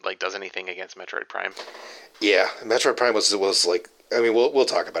like does anything against Metroid Prime. Yeah, Metroid Prime was like, I mean, we'll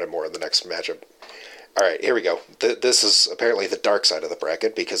talk about it more in the next matchup. All right, here we go. This is apparently the dark side of the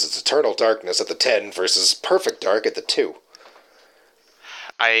bracket because it's Eternal Darkness at the 10 versus Perfect Dark at the 2.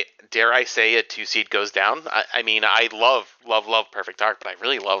 I say a 2 seed goes down. I mean, I love Perfect Dark, but I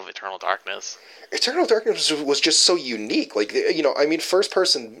really love Eternal Darkness. Eternal Darkness was just so unique. Like, you know, I mean, first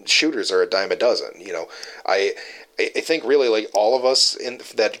person shooters are a dime a dozen. You know, I think really like all of us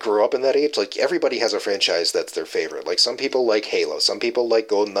that grew up in that age, like everybody has a franchise that's their favorite. Like some people like Halo, some people like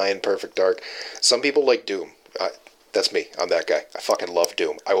GoldenEye and Perfect Dark, some people like Doom. That's me. I'm that guy. I fucking love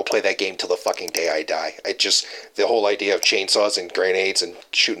Doom. I will play that game till the fucking day I die. The whole idea of chainsaws and grenades and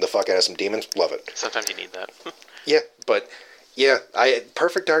shooting the fuck out of some demons, love it. Sometimes you need that. Yeah, but yeah,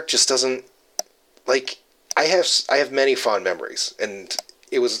 Perfect Dark just doesn't, like, I have many fond memories, and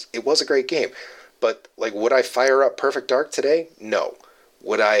it was a great game. But like, would I fire up Perfect Dark today? No.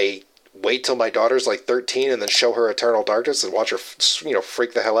 Would I wait till my daughter's like 13 and then show her Eternal Darkness and watch her,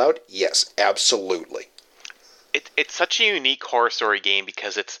 freak the hell out? Yes, absolutely. It's such a unique horror story game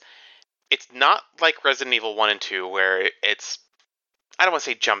because it's not like Resident Evil 1 and 2 where it's, I don't want to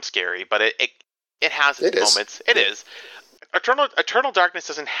say jump scary, but it has its moments. It is. Eternal Darkness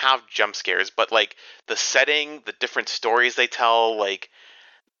doesn't have jump scares, but like the setting, the different stories they tell, like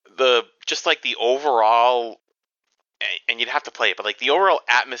the overall, and you'd have to play it, but like the overall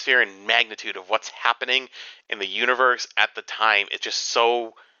atmosphere and magnitude of what's happening in the universe at the time, it's just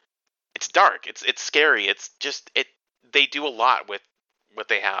so, it's dark, it's scary, they do a lot with what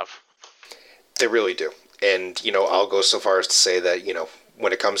they have. They really do. And, I'll go so far as to say that,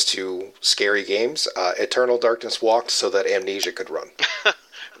 when it comes to scary games, Eternal Darkness walked so that Amnesia could run.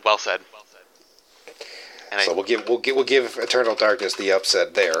 Well said. And so we'll give Eternal Darkness the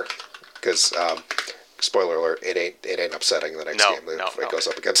upset there, because spoiler alert, it ain't upsetting the next game it goes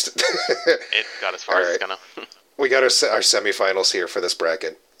up against it. It got as far as it's gonna. We got our semifinals here for this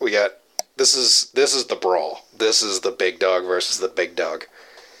bracket. We got this is the brawl. This is the big dog versus the big dog.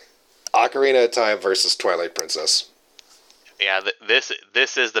 Ocarina of Time versus Twilight Princess. Yeah, this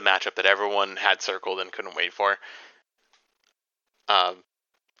is the matchup that everyone had circled and couldn't wait for. I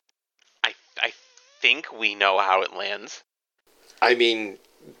think we know how it lands. I mean,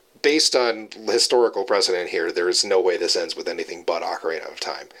 based on historical precedent here, there is no way this ends with anything but Ocarina of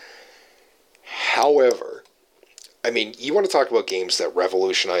Time. However, I mean, you want to talk about games that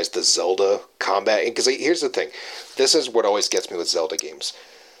revolutionized the Zelda combat? Because here's the thing. This is what always gets me with Zelda games.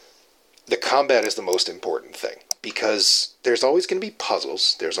 The combat is the most important thing. Because there's always going to be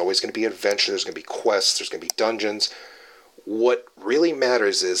puzzles. There's always going to be adventure. There's going to be quests. There's going to be dungeons. What really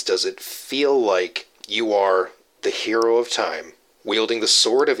matters is, does it feel like you are the hero of time, wielding the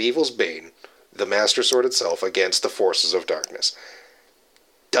sword of evil's bane, the Master Sword itself, against the forces of darkness?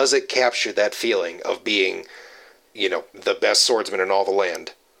 Does it capture that feeling of being, the best swordsman in all the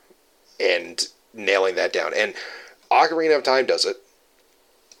land and nailing that down? And Ocarina of Time does it.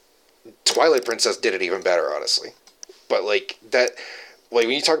 Twilight Princess did it even better, honestly. But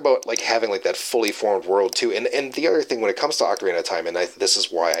when you talk about having that fully formed world too, and the other thing when it comes to Ocarina of Time, and this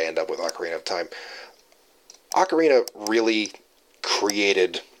is why I end up with Ocarina of Time, Ocarina really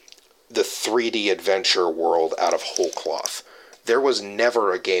created the 3D adventure world out of whole cloth. There was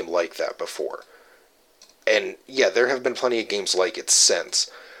never a game like that before. And yeah, there have been plenty of games like it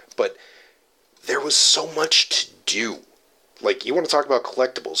since, but there was so much to do. You want to talk about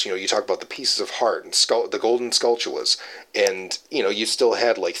collectibles, you talk about the Pieces of Heart and the Golden Skulltulas, and, you still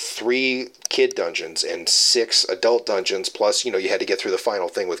had 3 kid dungeons and 6 adult dungeons, plus, you had to get through the final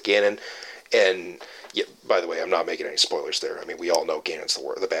thing with Ganon, and, yeah, by the way, I'm not making any spoilers there. I mean, we all know Ganon's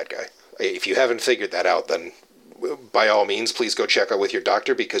the bad guy. If you haven't figured that out, then by all means, please go check out with your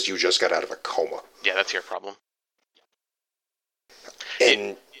doctor, because you just got out of a coma. Yeah, that's your problem.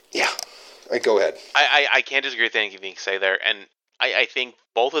 And, yeah. Go ahead. I can't disagree with anything you say there, and I think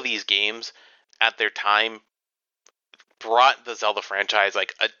both of these games at their time brought the Zelda franchise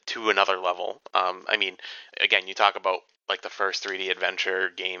to another level. I mean, again, you talk about the first 3D adventure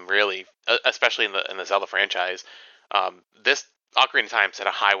game, really, especially in the Zelda franchise. This Ocarina of Time set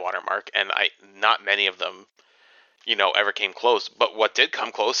a high watermark, and not many of them, ever came close. But what did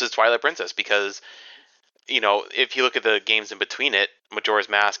come close is Twilight Princess, because if you look at the games in between it, Majora's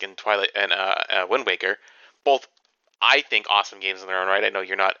Mask and Twilight and Wind Waker, both I think awesome games in their own right. I know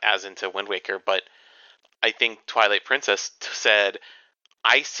you're not as into Wind Waker, but I think Twilight Princess said,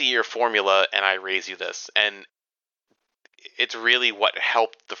 "I see your formula and I raise you this," and it's really what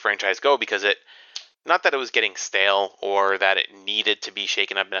helped the franchise go, because not that it was getting stale or that it needed to be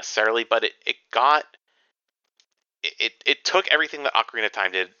shaken up necessarily, but it got it took everything that Ocarina of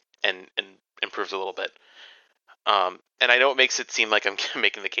Time did and improved a little bit. And I know it makes it seem like I'm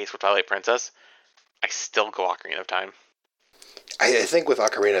making the case for Twilight Princess. I still go Ocarina of Time. I think with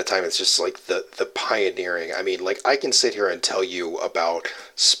Ocarina of Time, it's just like the pioneering. I mean, like, I can sit here and tell you about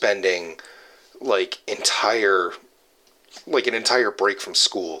spending like an entire break from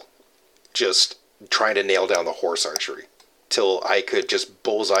school just trying to nail down the horse archery till I could just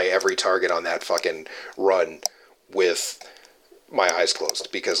bullseye every target on that fucking run with my eyes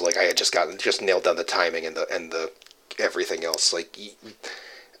closed, because like I had just nailed down the timing and the everything else. Like,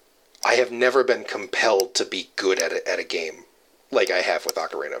 I have never been compelled to be good at a game like I have with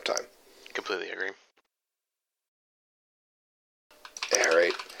Ocarina of Time. Completely agree. All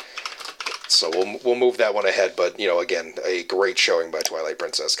right. So we'll move that one ahead, but, you know, again, a great showing by Twilight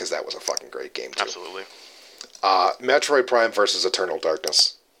Princess, because that was a fucking great game, too. Absolutely. Metroid Prime versus Eternal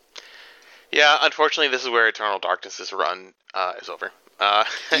Darkness. Yeah, unfortunately, this is where Eternal Darkness's run is over.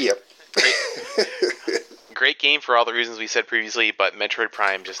 Yep. Great game for all the reasons we said previously, but Metroid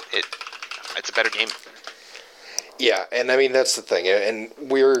Prime it's a better game. Yeah, and I mean, that's the thing. And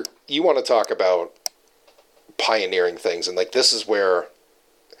you want to talk about pioneering things, and like this is where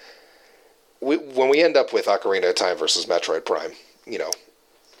when we end up with Ocarina of Time versus Metroid Prime, you know,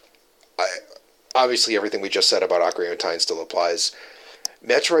 obviously everything we just said about Ocarina of Time still applies.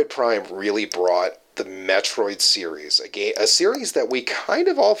 Metroid Prime really brought the Metroid series, a series that we kind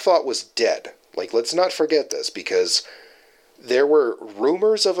of all thought was dead. Like, let's not forget this, because there were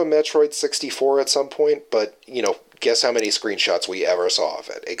rumors of a Metroid 64 at some point, but, you know, guess how many screenshots we ever saw of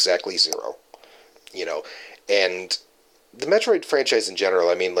it? Exactly 0. You know, and the Metroid franchise in general,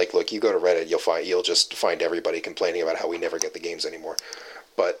 I mean, like, look, you go to Reddit, you'll just find everybody complaining about how we never get the games anymore.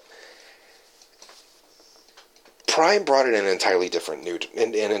 But Prime brought it in an entirely different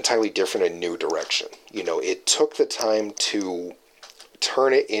and new direction. You know, it took the time to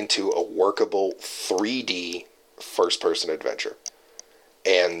turn it into a workable 3D first-person adventure.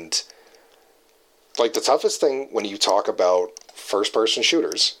 And like, the toughest thing when you talk about first-person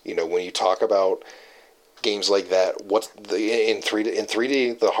shooters, you know, when you talk about games like that, in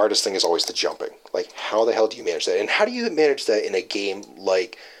 3D, the hardest thing is always the jumping. Like, how the hell do you manage that? And how do you manage that in a game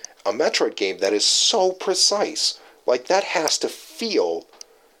like a Metroid game that is so precise? Like, that has to feel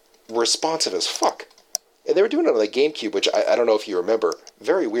responsive as fuck. And they were doing it on the GameCube, which I don't know if you remember,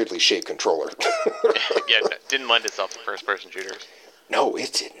 very weirdly shaped controller. Yeah, it didn't lend itself to first-person shooters. No,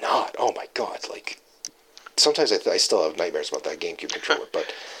 it did not. Oh my god! Like, sometimes I still have nightmares about that GameCube controller.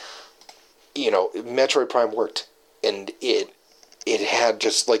 But, you know, Metroid Prime worked, and it had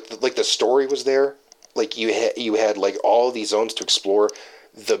just like the story was there. Like, you had like all these zones to explore.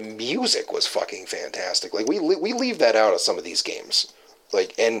 The music was fucking fantastic. Like, we leave that out of some of these games.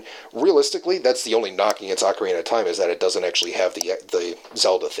 Like, and realistically, that's the only knock against Ocarina of Time, is that it doesn't actually have the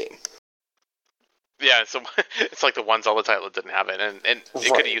Zelda theme. Yeah, so it's like the one Zelda title that didn't have it, and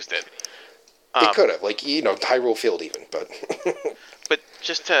it could have used it. It could have, like, you know, Hyrule Field even, but... But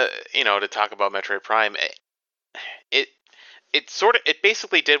just to talk about Metroid Prime, it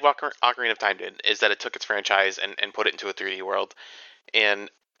basically did what Ocarina of Time did, is that it took its franchise and put it into a 3D world.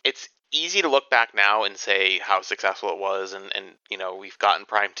 And it's easy to look back now and say how successful it was, and you know, we've gotten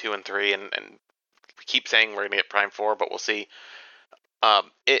Prime 2 and 3, and we keep saying we're going to get Prime 4, but we'll see.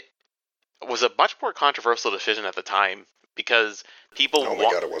 It was a much more controversial decision at the time, because people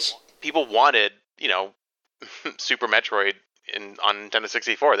people wanted, you know, Super Metroid on Nintendo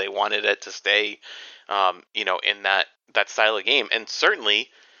 64. They wanted it to stay, you know, in that style of game, and certainly,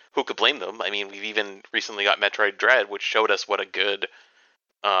 who could blame them? I mean, we've even recently got Metroid Dread, which showed us what a good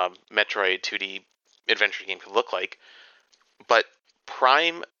Metroid 2D adventure game could look like. But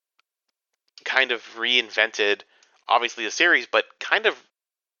Prime kind of reinvented, obviously, the series, but kind of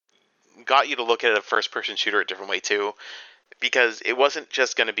got you to look at a first-person shooter a different way too, because it wasn't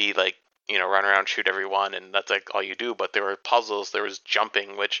just going to be like, you know, run around, shoot everyone, and that's like all you do. But there were puzzles, there was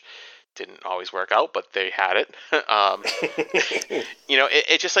jumping, which didn't always work out, but they had it. You know,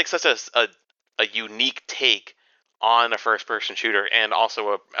 it's just like such a unique take on a first-person shooter, and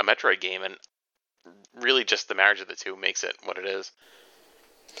also a Metroid game, and really just the marriage of the two makes it what it is.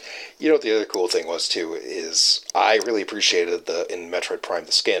 You know what the other cool thing was too is I really appreciated in Metroid Prime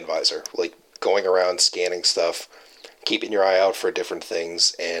the scan visor, like going around scanning stuff, keeping your eye out for different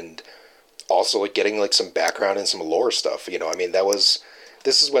things, and also like getting like some background and some lore stuff. You know, I mean,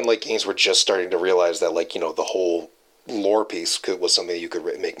 this is when like games were just starting to realize that, like, you know, the whole lore piece was something that you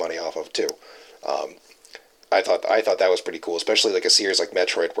could make money off of too. I thought that was pretty cool, especially like a series like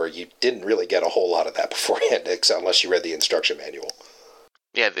Metroid, where you didn't really get a whole lot of that beforehand, except unless you read the instruction manual.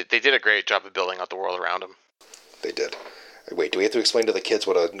 Yeah, they did a great job of building out the world around them. They did. Wait, do we have to explain to the kids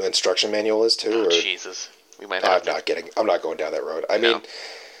what an instruction manual is too? Oh, or? Jesus, we might have I'm not going down that road. I mean,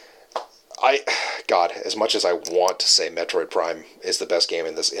 God, as much as I want to say Metroid Prime is the best game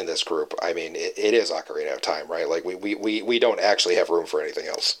in this group, I mean, it is Ocarina of Time, right? Like we don't actually have room for anything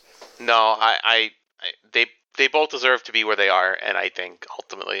else. No, they both deserve to be where they are, and I think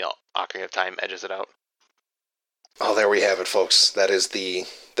ultimately Ocarina of Time edges it out. Oh, there we have it, folks. That is the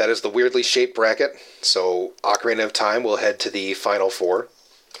weirdly shaped bracket. So Ocarina of Time will head to the final four.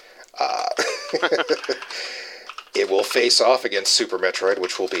 It will face off against Super Metroid,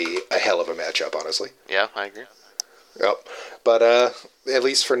 which will be a hell of a matchup, honestly. Yeah, I agree. Yep. But at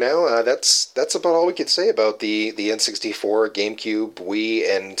least for now, that's about all we can say about the N64, GameCube, Wii,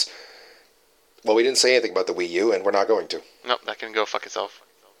 and well, we didn't say anything about the Wii U, and we're not going to. Nope, that can go fuck itself.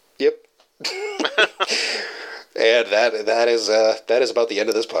 Yep. And that is about the end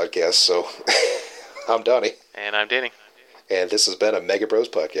of this podcast. So I'm Donnie, and I'm Danny, and this has been a Mega Bros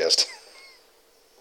podcast.